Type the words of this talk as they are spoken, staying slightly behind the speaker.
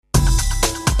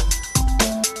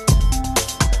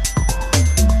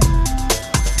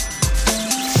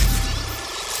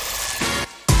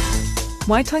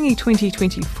Waitangi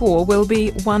 2024 will be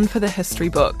one for the history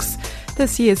books.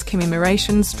 This year's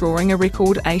commemorations drawing a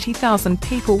record 80,000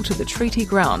 people to the treaty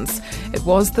grounds. It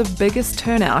was the biggest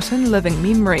turnout in living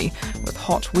memory, with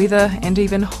hot weather and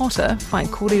even hotter whai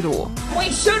kōrero.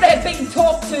 We should have been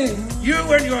talked to. You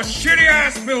and your shitty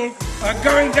ass bill are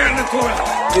going down the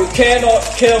toilet. You cannot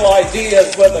kill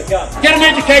ideas with a gun. Get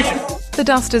an education. The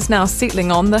dust is now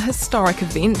settling on the historic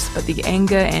event, but the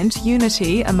anger and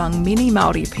unity among many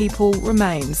Māori people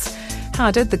remains.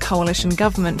 How did the coalition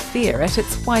government fare at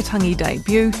its Waitangi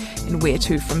debut, and where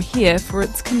to from here for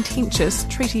its contentious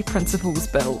Treaty Principles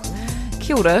Bill?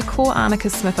 Kia ora, ko Anneke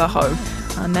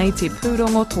Smith-aho. Nei te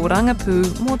pūrongo tō rangapū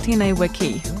mō tēnei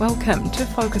wiki. Welcome to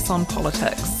Focus on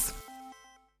Politics.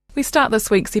 We start this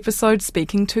week's episode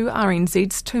speaking to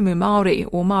RNZ's Tumu Māori,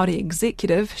 or Māori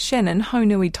executive, Shannon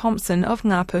Haunui-Thompson of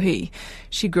Ngāpuhi.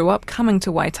 She grew up coming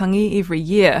to Waitangi every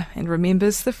year and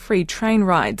remembers the free train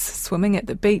rides, swimming at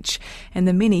the beach, and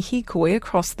the many hikoi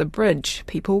across the bridge,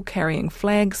 people carrying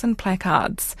flags and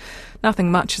placards. Nothing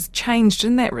much has changed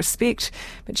in that respect,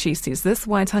 but she says this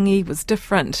Waitangi was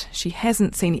different. She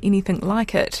hasn't seen anything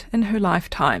like it in her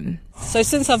lifetime. So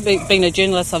since I've been a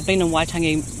journalist, I've been in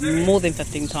Waitangi more than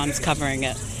 15 times covering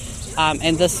it.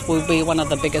 And this will be one of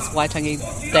the biggest Waitangi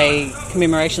Day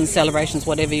commemorations, celebrations,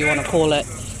 whatever you want to call it,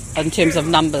 in terms of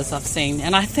numbers I've seen.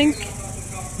 And I think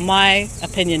my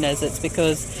opinion is it's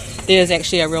because there is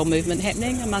actually a real movement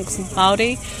happening amongst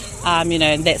Māori.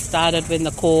 And that started when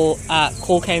the call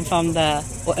came from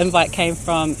invite came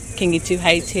from Kingi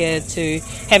Tuheitia to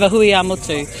have a hui a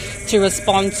motu to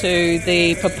respond to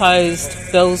the proposed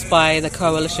bills by the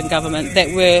coalition government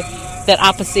that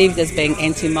are perceived as being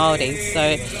anti-Māori. So,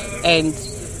 and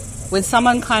when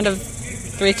someone kind of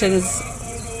threatens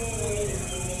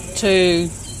to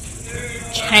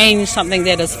change something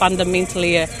that is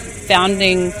fundamentally a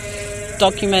founding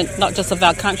document, not just of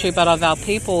our country but of our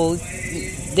people,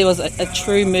 there was a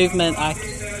true movement.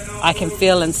 I can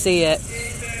feel and see it,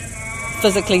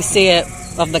 physically see it,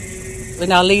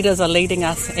 when our leaders are leading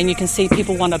us, and you can see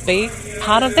people want to be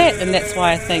part of that, and that's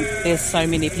why I think there's so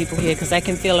many people here, because they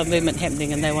can feel a movement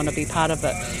happening and they want to be part of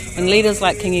it. When leaders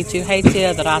like Kingi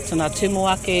Tuheitia, the Ratana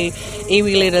Tumuaki,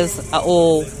 iwi leaders are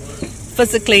all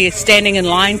physically standing in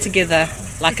line together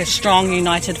like a strong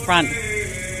united front,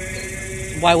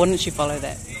 why wouldn't you follow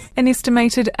that? An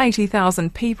estimated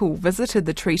 80,000 people visited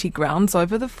the treaty grounds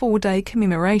over the 4-day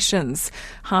commemorations,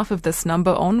 half of this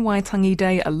number on Waitangi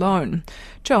Day alone.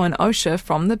 Joe and Osha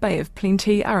from the Bay of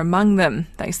Plenty are among them.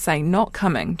 They say not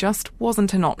coming just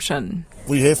wasn't an option.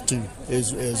 We have to,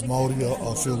 as Māori,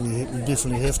 I feel we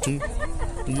definitely have to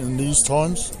in these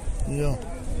times. Yeah.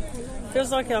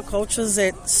 Feels like our culture's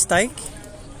at stake.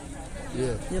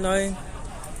 Yeah.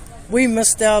 We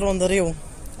missed out on the reo.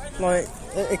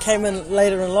 It came in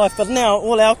later in life, but now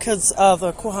all our kids are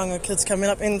the kohanga kids coming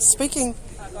up. And speaking,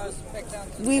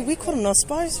 we couldn't, I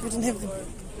suppose. We didn't have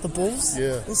the balls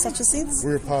in such a sense.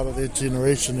 We're part of that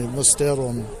generation that missed out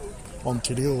on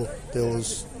te reo. It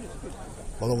was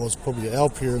probably our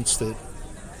parents that,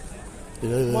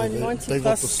 they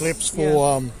got the slaps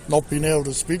for not being able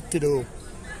to speak te reo.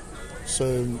 So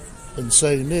in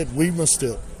saying that, we missed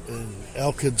out, and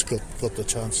our kids got the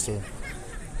chance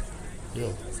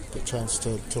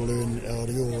to, to learn our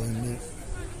reo. And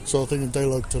so I think in a day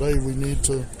like today, we need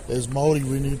to, as Māori,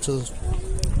 we need to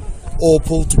all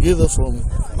pull together from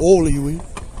all iwi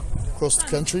across the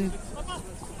country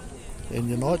and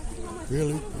unite,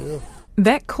 really, yeah.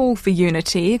 That call for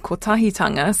unity,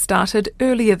 kotahitanga, started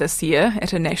earlier this year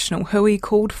at a national hui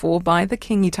called for by the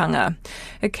Kingitanga.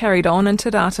 It carried on into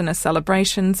Ratana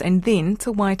celebrations and then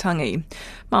to Waitangi.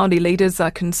 Māori leaders are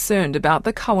concerned about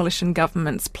the coalition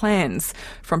government's plans,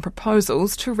 from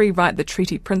proposals to rewrite the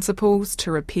treaty principles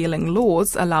to repealing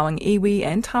laws allowing iwi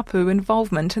and tapu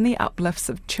involvement in the uplifts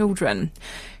of children.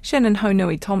 Shannon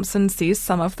Haunui-Thompson says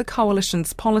some of the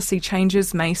coalition's policy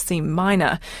changes may seem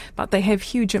minor, but they have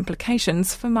huge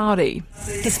implications for Māori.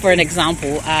 Just for an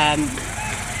example,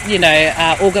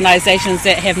 organisations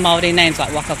that have Māori names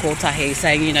like Waka Kotahi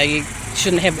saying, you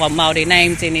shouldn't have Māori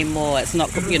names anymore, it's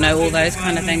not, all those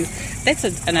kind of things. That's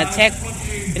an attack.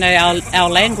 Our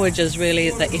language is really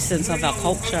the essence of our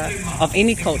culture, of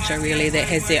any culture really that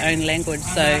has their own language.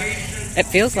 So it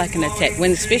feels like an attack,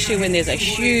 especially when there's a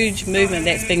huge movement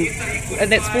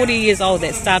that's 40 years old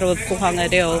that started with kohanga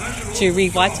reo to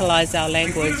revitalise our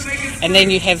language, and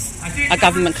then you have a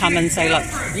government come and say, look,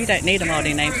 you don't need a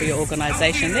Māori name for your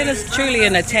organisation. That is truly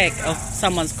an attack of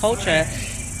someone's culture.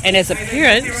 And as a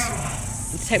parent,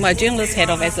 take my journalist hat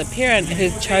off, as a parent who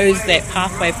chose that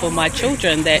pathway for my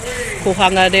children, that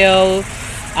kohanga reo,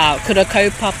 kura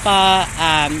kaupapa,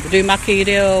 rumaki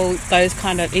reo, those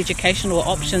kind of educational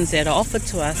options that are offered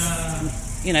to us.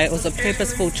 You know, it was a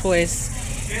purposeful choice,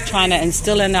 trying to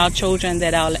instill in our children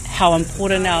that how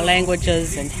important our language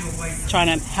is, and trying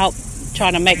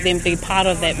to make them be part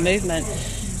of that movement.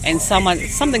 And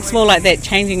something small like that,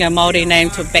 changing a Māori name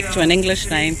back to an English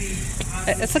name,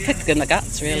 it's a kick in the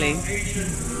guts, really.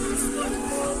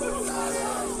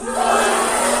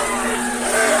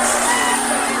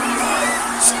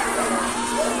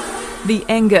 The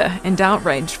anger and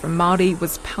outrage from Māori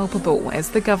was palpable as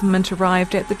the government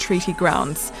arrived at the treaty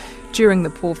grounds. During the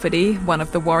pōwhiri, one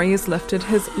of the warriors lifted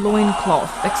his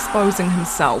loincloth, exposing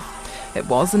himself. It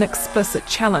was an explicit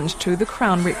challenge to the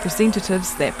Crown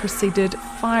representatives that preceded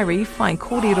fiery whai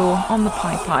kōrero on the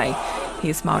paipai.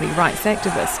 Here's Māori rights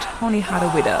activist Honi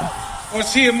Harawira. I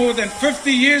was here more than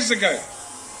 50 years ago,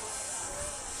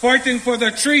 fighting for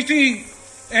the treaty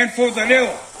and for the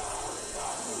reo.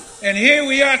 And here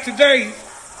we are today,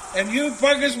 and you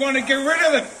buggers want to get rid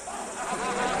of them.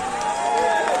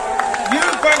 You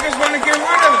buggers want to get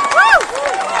rid of them.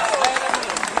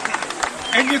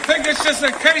 And you think it's just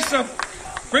a case of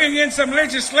bringing in some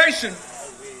legislation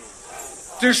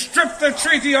to strip the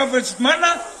treaty of its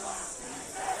mana,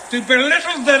 to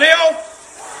belittle the reo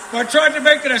by trying to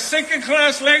make it a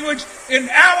second-class language in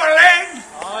our land?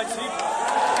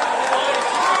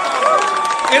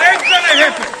 It ain't going to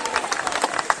happen.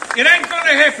 It ain't going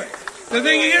to happen. The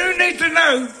thing you need to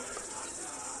know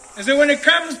is that when it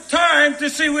comes time to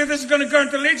see where this is going to go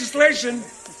into legislation,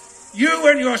 you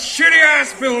and your shitty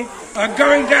ass bill are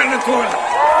going down the toilet.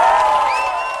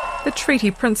 The Treaty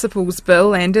Principles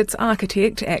Bill and its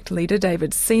architect, ACT leader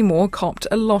David Seymour, copped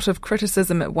a lot of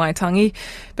criticism at Waitangi,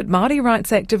 but Māori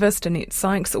rights activist Annette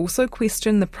Sykes also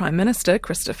questioned the Prime Minister,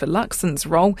 Christopher Luxon's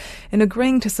role in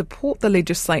agreeing to support the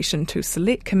legislation to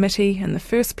Select Committee in the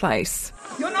first place.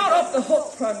 You're not off the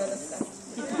hook, Prime Minister.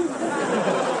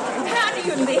 How do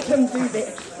you let him do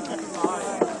that?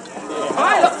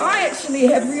 I actually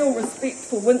have real respect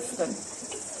for Winston.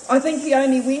 I think he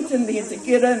only went in there to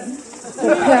get in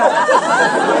for power.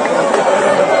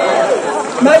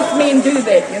 Most men do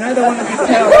that, you know, they want to be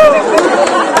powerful.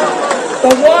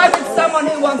 But why would someone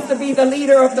who wants to be the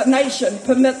leader of the nation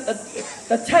permit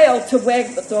the tail to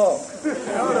wag the dog?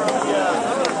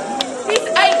 He's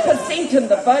 8% in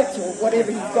the vote, or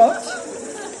whatever he's got.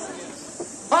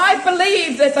 I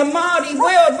believe that the Māori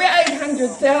world, we're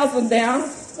 800,000 down,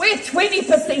 we're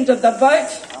 20% of the vote.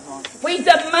 We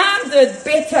demanded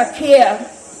better care,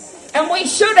 and we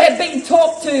should have been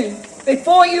talked to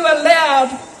before you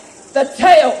allowed the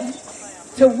tail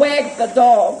to wag the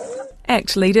dog.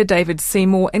 ACT leader David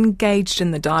Seymour engaged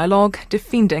in the dialogue,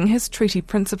 defending his Treaty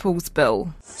Principles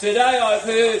Bill. Today I've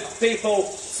heard people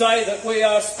say that we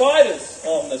are spiders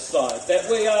on this side, that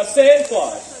we are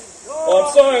sandflies. Well,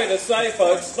 I'm sorry to say,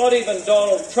 folks, not even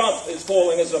Donald Trump is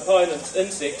calling his opponents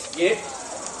insects yet.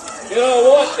 You know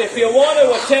what? If you want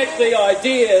to attack the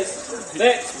ideas,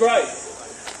 that's great.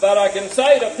 But I can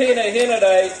say to Pena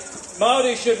Henare,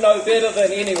 Māori should know better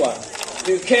than anyone.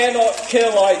 You cannot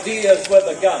kill ideas with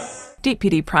a gun.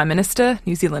 Deputy Prime Minister,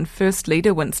 New Zealand First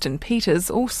Leader Winston Peters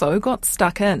also got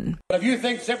stuck in. If you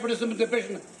think separatism and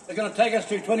division is going to take us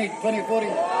to 2040, you're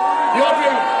dreaming.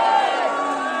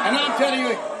 And I'm telling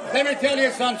you, let me tell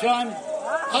you, sunshine,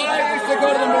 I used to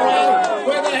go to the marae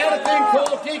where they had a thing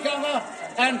called tikanga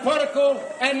and protocol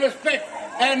and respect,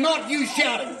 and not you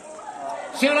shouting.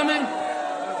 See what I mean?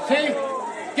 See?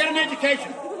 Get an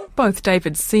education. Both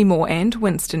David Seymour and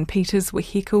Winston Peters were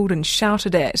heckled and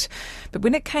shouted at. But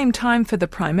when it came time for the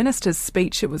Prime Minister's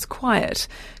speech, it was quiet.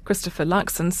 Christopher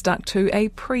Luxon stuck to a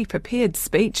pre-prepared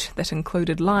speech that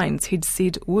included lines he'd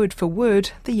said word for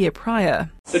word the year prior.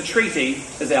 The treaty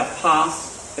is our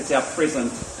past, it's our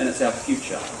present, and it's our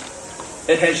future.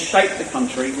 It has shaped the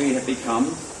country we have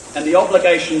become, and the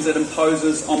obligations it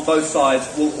imposes on both sides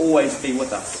will always be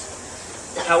with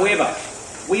us. However,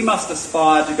 we must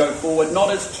aspire to go forward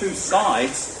not as two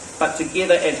sides, but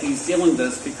together as New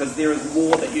Zealanders, because there is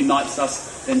more that unites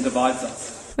us than divides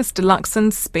us. Mr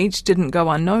Luxon's speech didn't go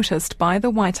unnoticed by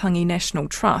the Waitangi National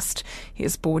Trust.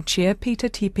 Here's Board Chair Peter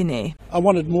Tipene. I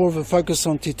wanted more of a focus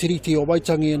on te tiriti o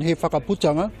Waitangi and he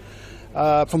whakaputanga,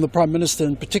 from the Prime Minister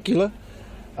in particular.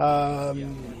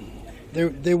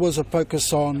 There was a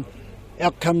focus on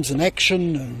outcomes and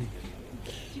action, and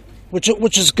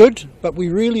which is good, but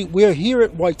we're here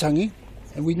at Waitangi,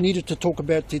 and we needed to talk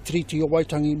about te tiriti o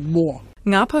Waitangi more.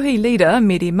 Ngāpuhi leader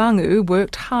Mere Mangu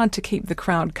worked hard to keep the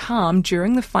crowd calm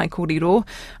during the whaikorero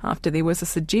after there was a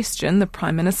suggestion the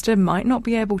Prime Minister might not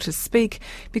be able to speak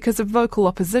because of vocal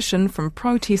opposition from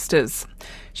protesters.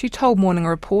 She told Morning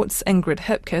Report's Ingrid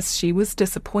Hipkiss she was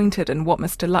disappointed in what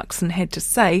Mr Luxon had to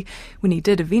say when he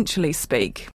did eventually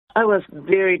speak. I was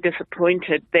very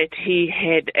disappointed that he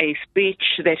had a speech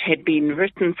that had been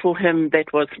written for him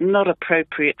that was not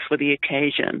appropriate for the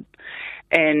occasion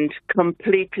and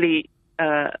completely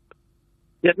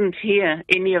didn't hear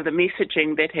any of the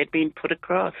messaging that had been put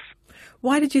across.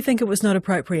 Why did you think it was not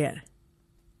appropriate?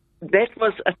 That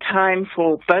was a time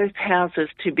for both houses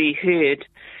to be heard,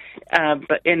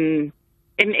 but in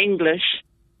English,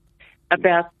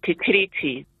 about te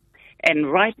tiriti.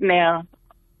 And right now,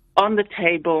 on the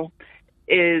table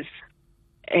is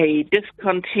a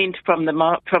discontent from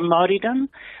Māoridom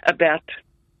about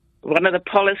one of the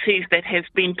policies that has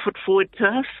been put forward to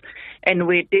us, and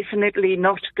we're definitely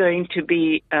not going to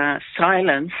be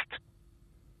silenced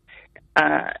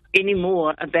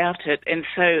anymore about it. And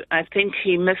so I think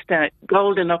he missed a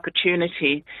golden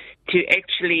opportunity to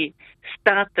actually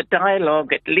start the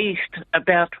dialogue at least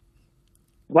about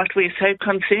what we're so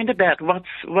concerned about,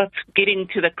 what's getting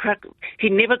to the crux. He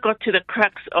never got to the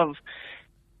crux of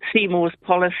Seymour's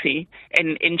policy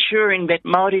and ensuring that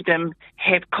Māoridom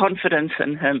have confidence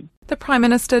in him. The Prime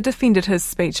Minister defended his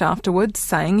speech afterwards,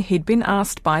 saying he'd been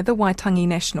asked by the Waitangi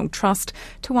National Trust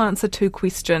to answer 2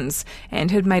 questions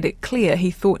and had made it clear he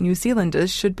thought New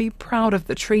Zealanders should be proud of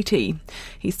the treaty.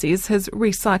 He says his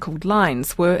recycled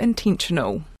lines were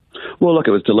intentional. Well, look,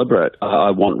 it was deliberate. I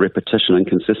want repetition and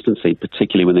consistency,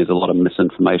 particularly when there's a lot of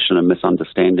misinformation and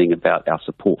misunderstanding about our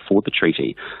support for the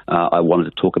treaty. I wanted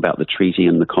to talk about the treaty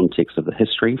in the context of the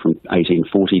history from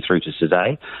 1840 through to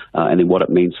today, and then what it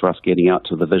means for us getting out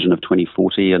to the vision of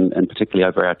 2040 and particularly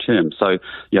over our term. So,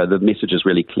 the message is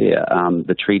really clear.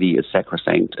 The treaty is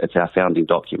sacrosanct. It's our founding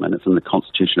document. It's in the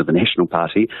constitution of the National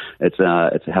Party.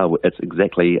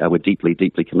 We're deeply,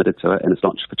 deeply committed to it, and it's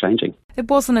not just for changing. It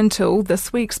wasn't until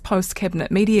this week's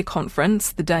post-cabinet media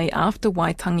conference, the day after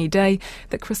Waitangi Day,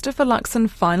 that Christopher Luxon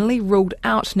finally ruled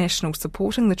out National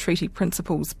supporting the Treaty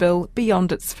Principles Bill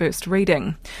beyond its first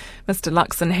reading. Mr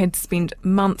Luxon had spent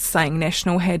months saying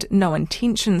National had no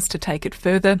intentions to take it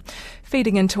further.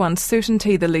 Feeding into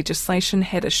uncertainty, the legislation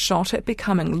had a shot at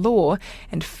becoming law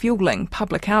and fuelling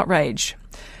public outrage.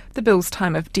 The bill's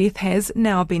time of death has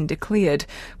now been declared,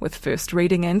 with first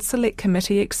reading and select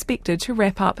committee expected to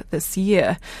wrap up this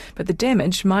year, but the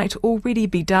damage might already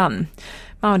be done.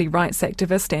 Māori rights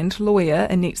activist and lawyer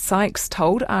Anneke Sykes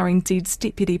told RNZ's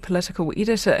deputy political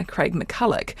editor Craig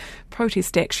McCulloch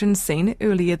protest action seen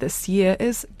earlier this year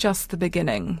is just the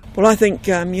beginning. Well, I think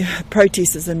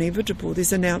protest is inevitable.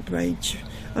 There's an outrage.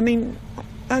 I mean,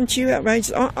 aren't you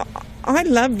outraged? I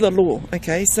love the law,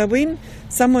 okay? So when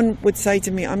someone would say to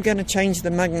me, I'm going to change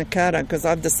the Magna Carta because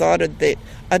I've decided that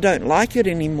I don't like it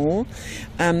anymore,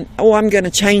 or I'm going to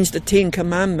change the 10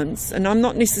 Commandments, and I'm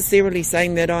not necessarily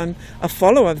saying that I'm a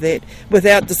follower of that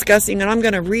without discussing, and I'm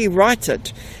going to rewrite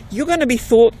it, you're going to be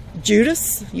thought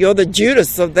Judas. You're the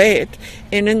Judas of that.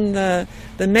 And in the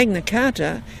Magna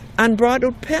Carta,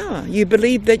 unbridled power. You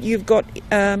believe that you've got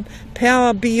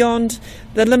power beyond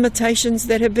the limitations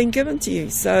that have been given to you.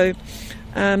 So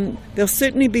there'll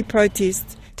certainly be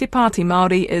protests. Te Pāti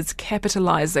Māori is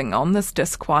capitalising on this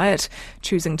disquiet,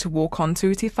 choosing to walk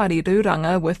onto Te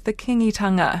Whariruranga with the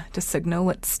kingitanga to signal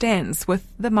it stands with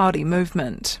the Māori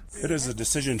movement. It is a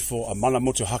decision for a mana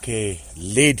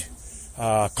motuhake-led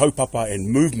kaupapa and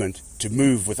movement to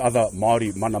move with other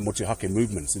Māori mana motuhake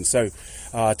movements. And so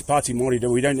Te Pāti Māori,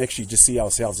 we don't actually just see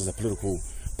ourselves as a political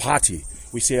party.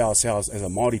 We see ourselves as a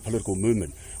Māori political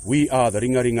movement. We are the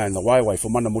ringa and the waiwai for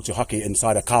mana motuhake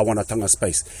inside a kāwanatanga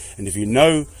space. And if you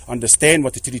understand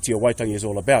what the tiriti o Waitangi is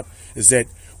all about, is that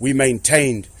we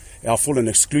maintained our full and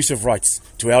exclusive rights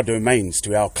to our domains,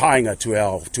 to our kāinga, to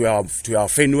our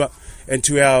whenua, and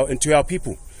to our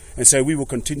people. And so we will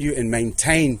continue and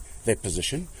maintain that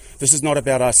position. This is not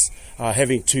about us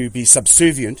having to be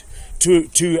subservient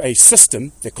to a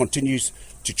system that continues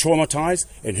to traumatise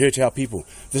and hurt our people.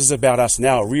 This is about us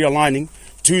now realigning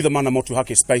to the mana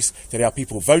motuhake space that our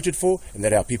people voted for and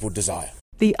that our people desire.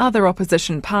 The other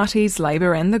opposition parties,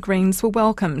 Labour and the Greens, were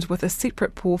welcomed with a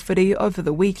separate pōwhiri over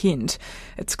the weekend.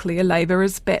 It's clear Labour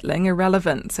is battling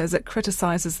irrelevance as it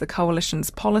criticises the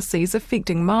coalition's policies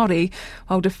affecting Māori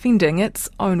while defending its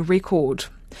own record.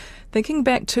 Thinking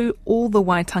back to all the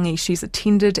Waitangi she's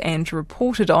attended and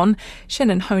reported on,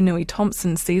 Shannon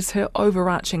Honui-Thompson says her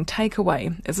overarching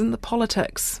takeaway isn't the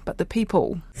politics, but the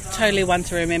people. Totally one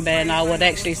to remember, and I would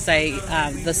actually say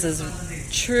this is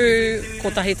true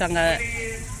kotahitanga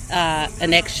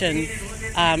in action.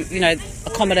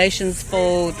 Accommodations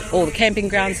full, all the camping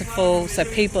grounds are full, so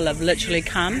people have literally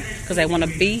come because they want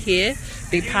to be here,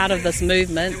 be part of this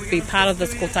movement, be part of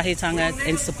this kotahitanga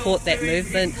and support that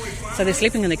movement. So they're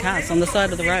sleeping in their cars on the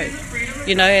side of the road,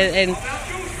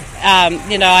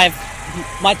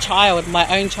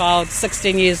 my own child,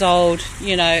 16 years old,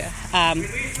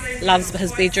 loves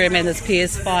his bedroom and his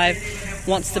PS5,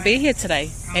 wants to be here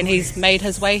today. And he's made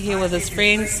his way here with his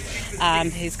friends.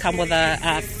 He's come with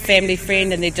a family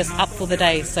friend and they're just up for the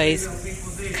day. So he's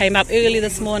came up early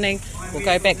this morning, will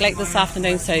go back late this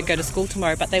afternoon, so he'll go to school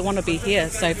tomorrow. But they want to be here.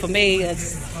 So for me,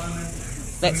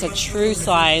 that's a true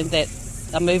sign that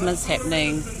a movement's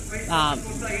happening.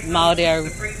 Māori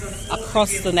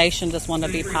across the nation just want to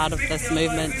be part of this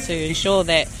movement to ensure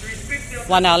that,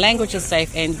 one, our language is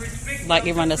safe, and like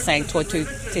everyone is saying, toitu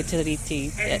te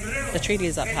tiriti, the treaty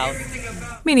is upheld.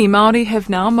 Many Māori have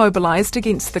now mobilised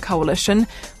against the coalition,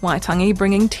 Waitangi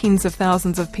bringing tens of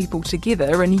thousands of people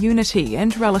together in unity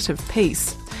and relative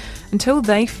peace. Until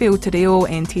they feel te reo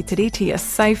and te tiriti are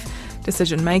safe,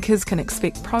 decision makers can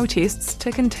expect protests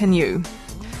to continue.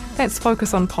 That's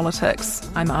Focus on Politics.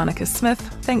 I'm Anneke Smith.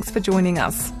 Thanks for joining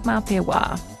us. Mā te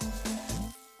wā.